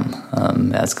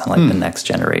KVM as kind of like the next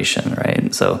generation,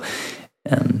 right? So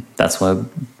that's why I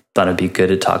thought it'd be good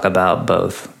to talk about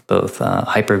both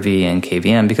Hyper-V and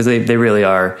KVM, because they really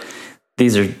are.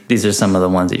 These are some of the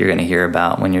ones that you're going to hear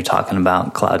about when you're talking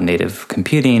about cloud native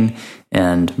computing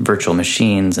and virtual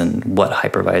machines and what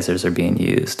hypervisors are being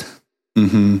used.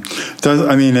 In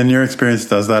your experience,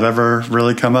 does that ever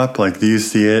really come up? Like, do you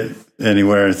see it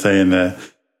anywhere, say in the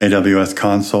AWS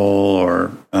console, or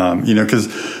because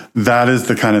that is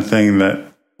the kind of thing that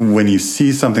when you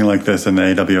see something like this in the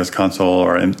AWS console,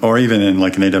 or even in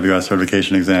like an AWS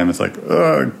certification exam, it's like,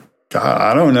 oh God,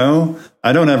 I don't know.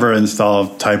 I don't ever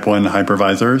install Type 1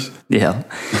 hypervisors. Yeah.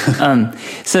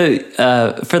 So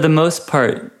for the most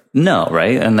part, no,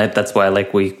 right? And that's why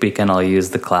we can all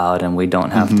use the cloud, and we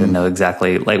don't have to know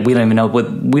exactly, we don't even know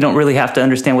we don't really have to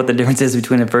understand what the difference is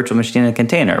between a virtual machine and a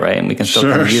container, right? And we can still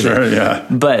kind of use it. Yeah.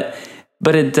 But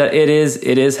it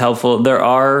is helpful. There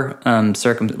are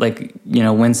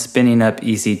when spinning up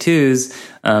EC2s,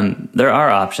 there are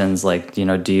options like,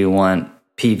 do you want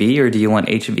PV or do you want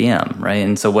HVM, right?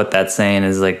 And so what that's saying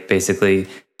is basically,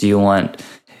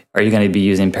 are you going to be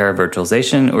using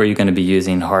paravirtualization, or are you going to be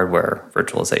using hardware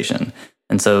virtualization?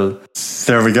 And so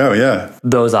there we go. Yeah,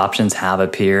 those options have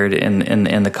appeared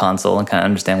in the console, and kind of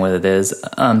understand what it is.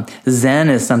 Zen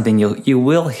is something you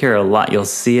will hear a lot. You'll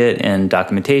see it in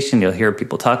documentation. You'll hear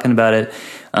people talking about it,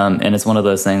 and it's one of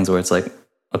those things where it's like,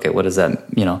 okay, what does that?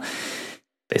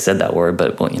 They said that word,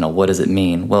 but what does it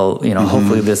mean? Well,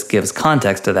 hopefully this gives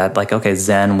context to that. Like, okay,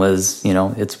 Zen was,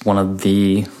 it's one of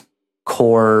the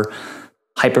core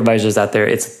hypervisors out there.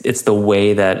 It's the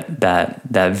way that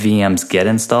VMs get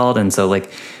installed. And so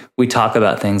we talk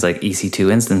about things like EC2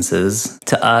 instances.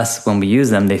 To us, when we use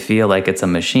them, they feel like it's a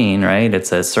machine, right?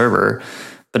 It's a server,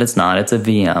 but it's not. It's a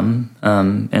VM.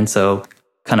 And so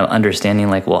kind of understanding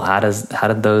how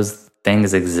did those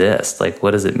things exist?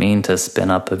 What does it mean to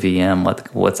spin up a VM?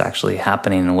 What's actually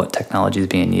happening, and what technology is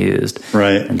being used?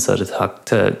 Right. And so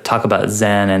to talk about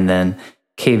Zen and then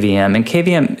KVM, and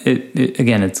KVM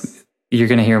again, you're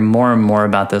going to hear more and more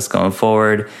about this going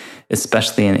forward,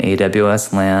 especially in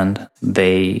AWS land.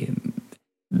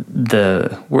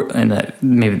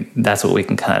 Maybe that's what we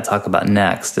can kind of talk about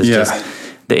next, is just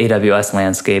the AWS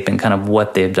landscape and kind of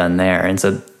what they've done there. And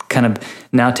so kind of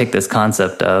now take this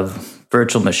concept of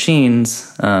virtual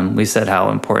machines. We said how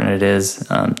important it is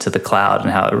to the cloud,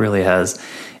 and how it really has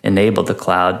enabled the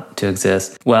cloud to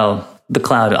exist. Well, the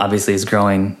cloud obviously is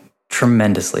growing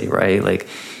tremendously, right?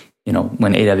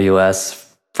 When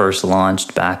AWS first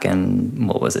launched back in,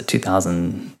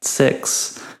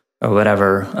 2006 or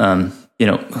whatever,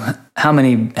 how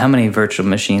many virtual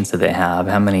machines do they have?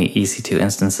 How many EC2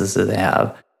 instances do they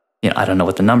have? I don't know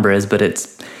what the number is, but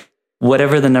it's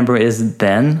whatever the number is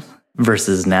then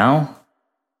versus now.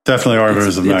 Definitely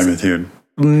orders of magnitude.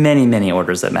 Many, many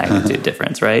orders of magnitude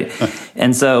difference, right?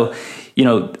 And so,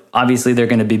 obviously they're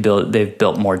going to be they've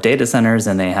built more data centers,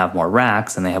 and they have more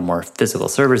racks, and they have more physical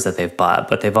servers that they've bought,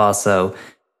 but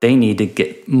they need to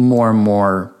get more and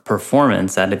more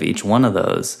performance out of each one of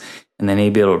those. And they need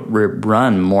to be able to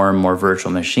run more and more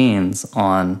virtual machines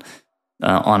on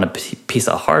a piece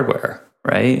of hardware,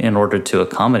 right? In order to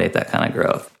accommodate that kind of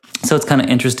growth. So it's kind of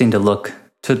interesting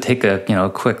to take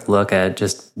a quick look at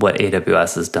just what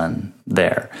AWS has done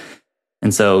there.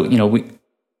 And so,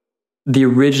 the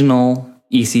original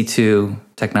EC2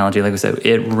 technology, like we said,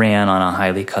 it ran on a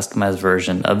highly customized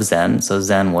version of Zen. So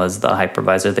Zen was the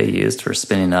hypervisor they used for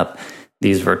spinning up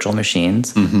these virtual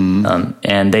machines.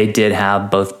 And they did have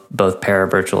both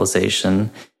para-virtualization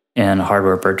and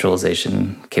hardware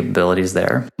virtualization capabilities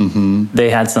there. They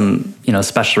had some,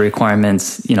 special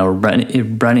requirements,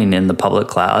 running in the public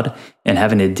cloud and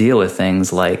having to deal with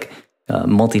things like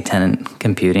multi-tenant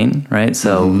computing, right?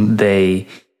 So they,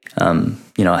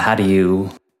 how do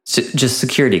you just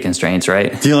security constraints,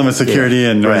 right? Dealing with security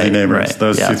and noisy neighbors,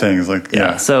 those two things.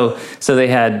 So they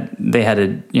had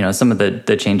to, some of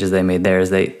the changes they made there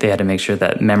is they had to make sure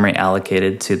that memory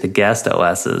allocated to the guest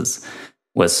OSs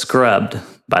was scrubbed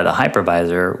by the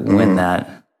hypervisor when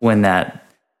that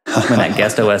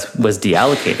guest OS was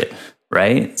deallocated,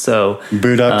 right? So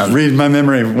boot up, read my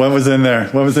memory. What was in there?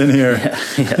 What was in here?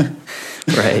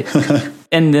 Right.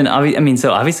 And then,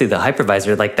 so obviously the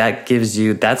hypervisor, like that gives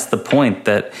you, that's the point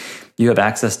that you have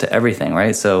access to everything,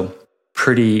 right? So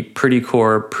pretty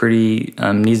core,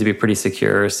 needs to be pretty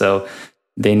secure. So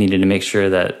they needed to make sure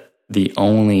that the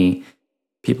only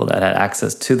people that had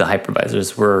access to the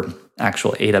hypervisors were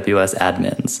actual AWS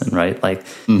admins, and right, like,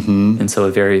 and so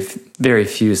a very, very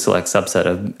few select subset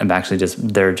of actually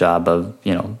just their job of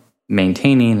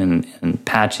maintaining and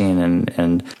patching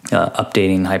and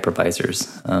updating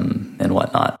hypervisors and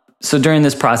whatnot. So during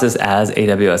this process, as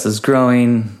AWS is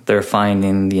growing, they're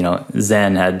finding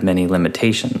Zen had many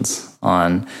limitations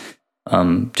on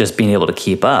just being able to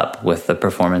keep up with the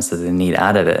performance that they need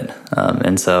out of it,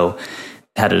 and so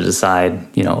had to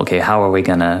decide, okay, how are we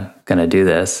gonna do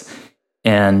this?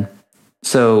 And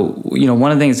so,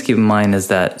 one of the things to keep in mind is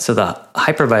that, so the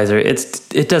hypervisor,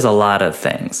 it does a lot of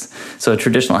things. So a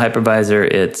traditional hypervisor,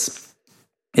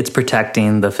 it's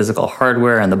protecting the physical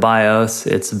hardware and the BIOS.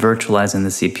 It's virtualizing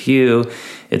the CPU.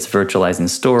 It's virtualizing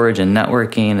storage and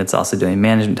networking. It's also doing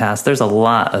management tasks. There's a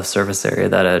lot of surface area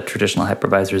that a traditional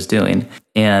hypervisor is doing.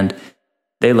 And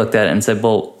they looked at it and said,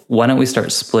 well, why don't we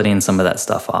start splitting some of that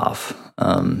stuff off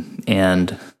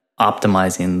and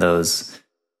optimizing those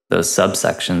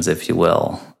subsections, if you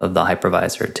will, of the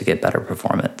hypervisor to get better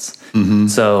performance.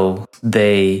 So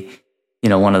they,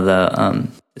 one of the,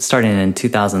 starting in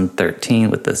 2013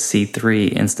 with the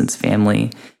C3 instance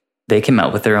family, they came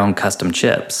out with their own custom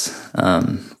chips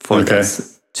for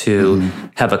this to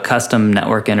have a custom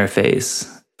network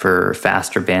interface for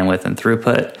faster bandwidth and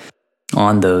throughput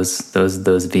on those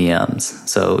VMs.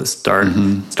 So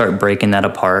start breaking that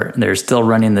apart. They're still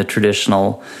running the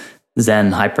traditional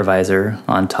Zen hypervisor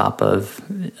on top of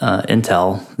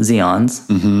Intel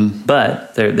Xeons,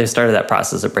 but they started that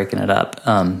process of breaking it up.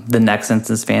 The next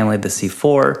instance family, the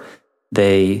C4,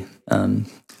 they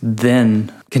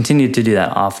then continued to do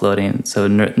that offloading. So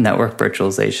network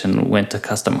virtualization went to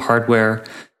custom hardware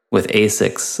with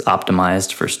ASICs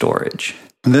optimized for storage.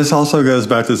 This also goes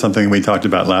back to something we talked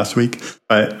about last week.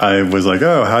 I was like,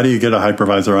 how do you get a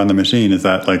hypervisor on the machine? Is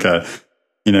that like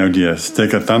do you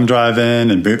stick a thumb drive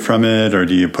in and boot from it, or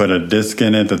do you put a disk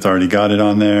in it that's already got it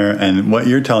on there? And what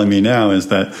you're telling me now is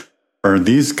that for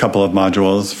these couple of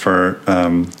modules, for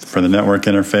the network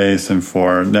interface and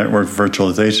for network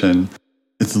virtualization,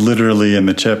 it's literally in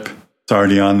the chip. It's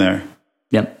already on there.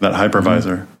 Yep. That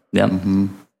hypervisor. Yep.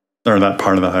 Or that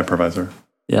part of the hypervisor.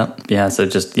 Yep. Yeah. So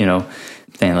just,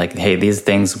 saying like, hey, these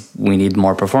things, we need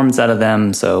more performance out of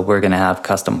them, so we're going to have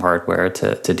custom hardware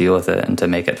to deal with it and to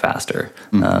make it faster.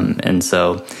 And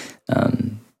so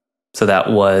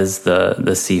that was the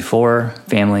C4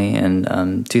 family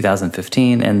in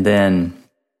 2015. And then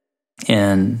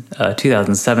in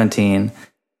 2017,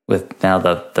 with now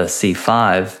the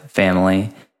C5 family,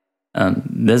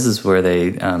 this is where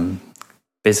they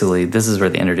this is where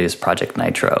they introduced Project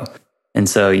Nitro. And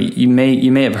so you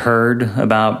may have heard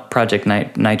about Project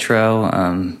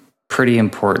Nitro, pretty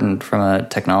important from a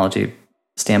technology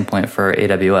standpoint for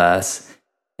AWS.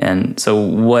 And so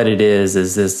what it is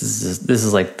this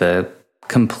is like the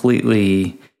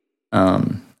completely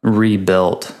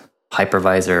rebuilt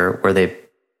hypervisor where they've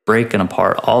broken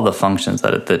apart all the functions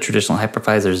that the traditional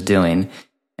hypervisor is doing,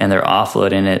 and they're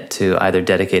offloading it to either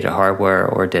dedicated hardware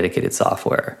or dedicated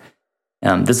software.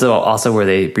 This is also where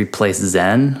they replace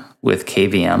Zen with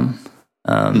KVM.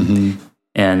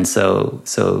 And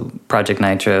so Project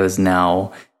Nitro is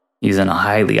now using a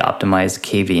highly optimized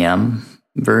KVM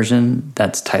version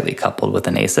that's tightly coupled with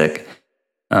an ASIC.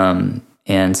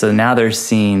 And so now they're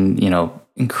seeing,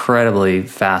 incredibly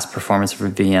fast performance for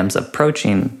VMs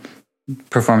approaching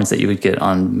performance that you would get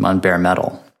on bare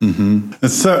metal.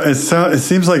 It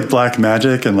seems like black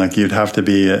magic, and like you'd have to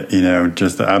be,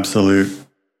 just the absolute,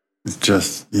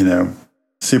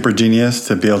 super genius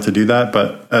to be able to do that.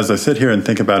 But as I sit here and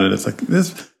think about it, it's like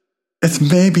this it's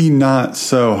maybe not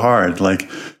so hard. Like,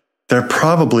 there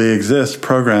probably exist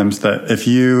programs that if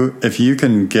you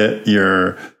can get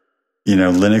your,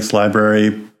 Linux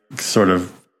library sort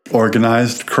of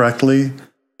organized correctly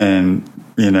and,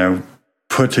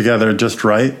 put together just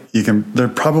right, there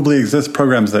probably exist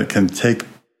programs that can take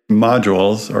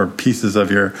modules or pieces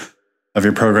of your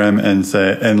program and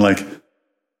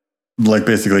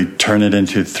basically turn it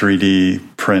into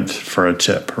 3D print for a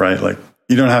chip, right? Like,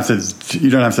 you don't have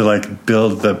to like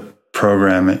build the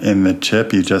program in the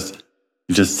chip. You just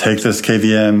take this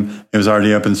KVM. It was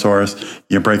already open source.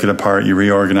 You break it apart. You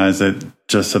reorganize it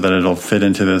just so that it'll fit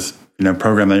into this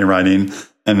program that you're writing.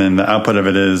 And then the output of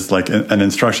it is like an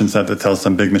instruction set that tells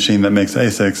some big machine that makes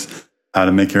ASICs how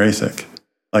to make your ASIC.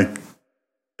 Like,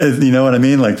 you know what I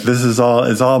mean? Like, it's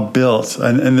all built.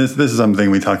 And this is something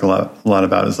we talk a lot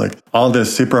about, is like all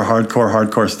this super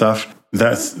hardcore stuff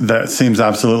that seems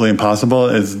absolutely impossible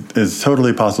is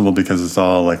totally possible because it's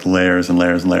all like layers and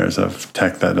layers and layers of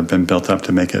tech that have been built up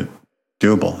to make it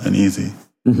doable and easy.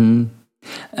 Mm-hmm.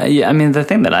 Yeah, I mean, the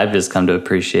thing that I've just come to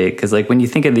appreciate, because like when you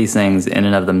think of these things in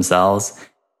and of themselves,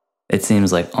 it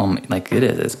seems like,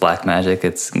 it's black magic.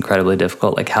 It's incredibly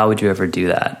difficult. Like, how would you ever do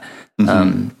that?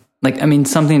 Mm-hmm.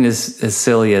 Something as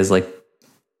silly as like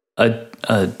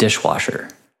a dishwasher,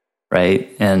 right?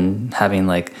 And having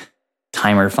like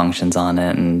timer functions on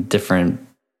it and different,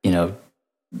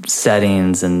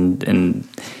 settings and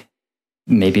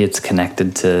maybe it's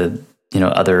connected to,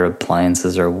 other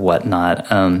appliances or whatnot.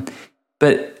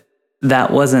 But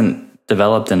that wasn't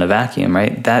developed in a vacuum,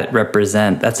 right?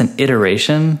 That's an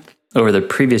iteration over the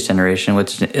previous generation,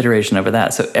 which is an iteration over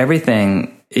that. So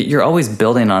you're always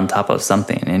building on top of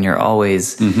something, and you're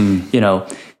always,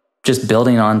 just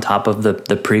building on top of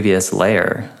the previous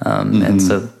layer. And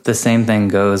so the same thing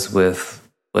goes with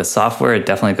software. It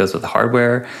definitely goes with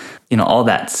hardware. All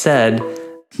that said,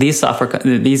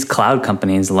 these cloud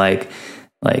companies like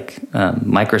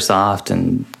Microsoft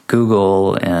and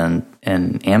Google and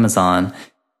Amazon,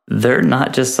 they're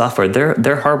not just software,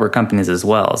 they're hardware companies as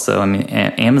well. So,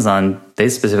 Amazon,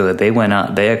 they went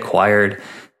out, they acquired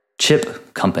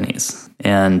chip companies,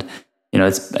 and,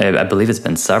 I believe it's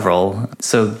been several.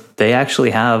 So they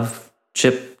actually have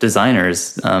chip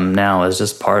designers now as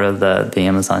just part of the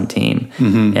Amazon team.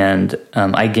 Mm-hmm. And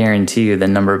I guarantee you the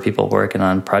number of people working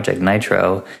on Project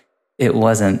Nitro, it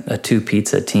wasn't a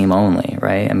 2-pizza team only,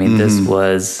 right? Mm-hmm.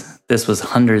 This was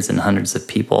hundreds and hundreds of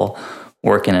people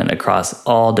working it across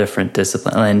all different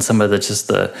disciplines, and some of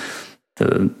the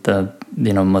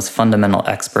most fundamental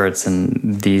experts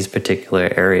in these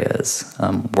particular areas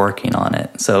working on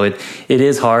it. So it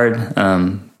is hard,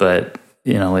 but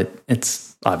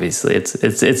it's obviously it's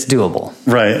doable,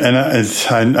 right?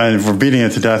 And we're beating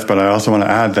it to death, but I also want to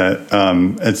add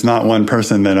that it's not one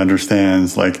person that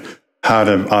understands like how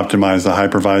to optimize the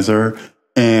hypervisor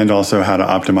and also how to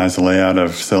optimize the layout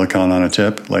of silicon on a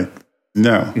chip. Like,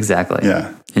 no. Exactly.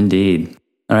 Yeah. Indeed.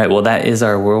 All right. Well, that is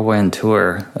our whirlwind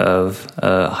tour of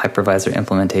hypervisor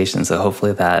implementation. So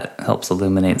hopefully that helps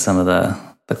illuminate some of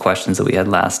the questions that we had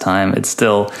last time. It's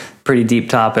still a pretty deep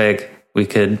topic. We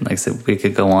could, like I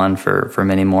said, go on for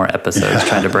many more episodes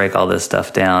trying to break all this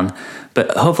stuff down.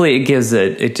 But hopefully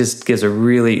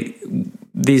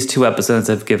these 2 episodes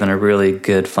have given a really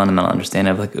good fundamental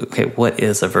understanding of like, okay, what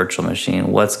is a virtual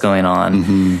machine? What's going on?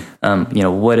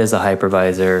 Mm-hmm. What is a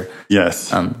hypervisor?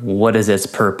 Yes. What is its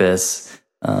purpose?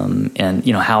 And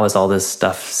how is all this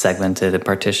stuff segmented and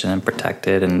partitioned and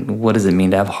protected? And what does it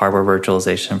mean to have hardware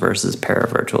virtualization versus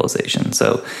para-virtualization?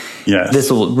 So yes,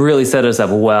 this will really set us up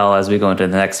well as we go into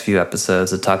the next few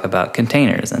episodes to talk about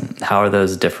containers and how are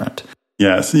those different.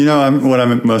 Yes. What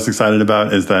I'm most excited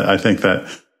about is that I think that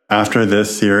after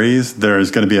this series,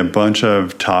 there's going to be a bunch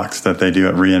of talks that they do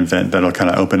at reInvent that'll kind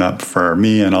of open up for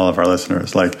me and all of our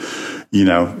listeners. Like,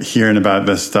 hearing about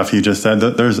this stuff you just said,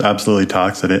 there's absolutely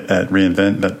talks at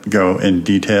reInvent that go in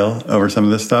detail over some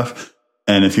of this stuff.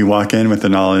 And if you walk in with the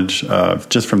knowledge of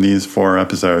just from these 4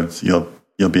 episodes, you'll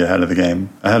be ahead of the game,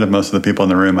 ahead of most of the people in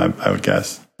the room, I would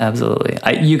guess. Absolutely.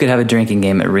 You could have a drinking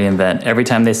game at reInvent. Every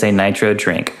time they say Nitro,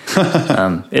 drink.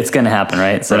 It's going to happen,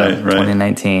 right? So right.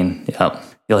 2019, yep.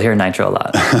 You'll hear Nitro a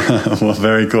lot. Well,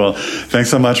 very cool. Thanks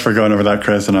so much for going over that,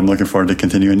 Chris, and I'm looking forward to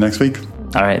continuing next week.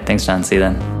 All right. Thanks, John. See you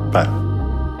then. Bye.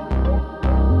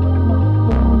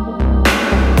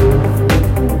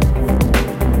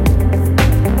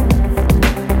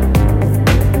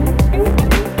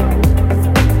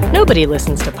 Nobody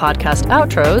listens to podcast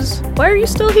outros. Why are you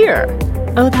still here?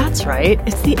 Oh, that's right.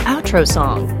 It's the outro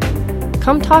song.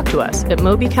 Come talk to us at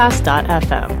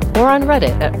mobicast.fm or on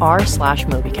Reddit at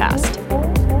r/mobicast.